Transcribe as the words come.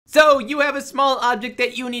So you have a small object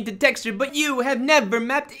that you need to texture, but you have never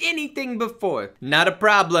mapped anything before. Not a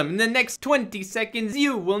problem. In the next 20 seconds,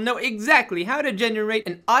 you will know exactly how to generate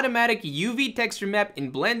an automatic UV texture map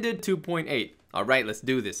in Blender 2.8. Alright, let's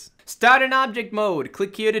do this. Start in object mode.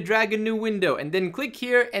 Click here to drag a new window, and then click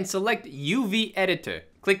here and select UV editor.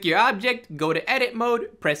 Click your object, go to edit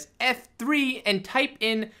mode, press F3 and type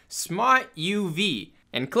in Smart UV,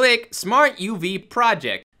 and click Smart UV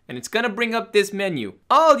Project. And it's gonna bring up this menu.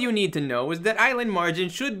 All you need to know is that island margin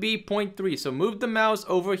should be 0.3, so move the mouse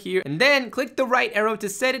over here and then click the right arrow to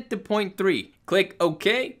set it to 0.3. Click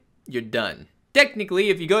OK, you're done. Technically,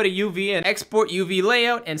 if you go to UV and export UV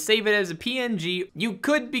layout and save it as a PNG, you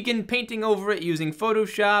could begin painting over it using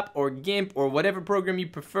Photoshop or GIMP or whatever program you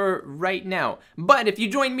prefer right now. But if you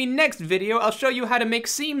join me next video, I'll show you how to make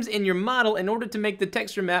seams in your model in order to make the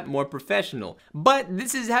texture map more professional. But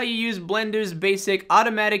this is how you use Blender's basic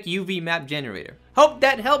automatic UV map generator. Hope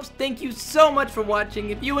that helps. Thank you so much for watching.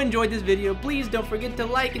 If you enjoyed this video, please don't forget to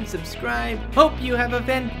like and subscribe. Hope you have a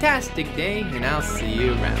fantastic day, and I'll see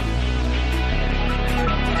you around.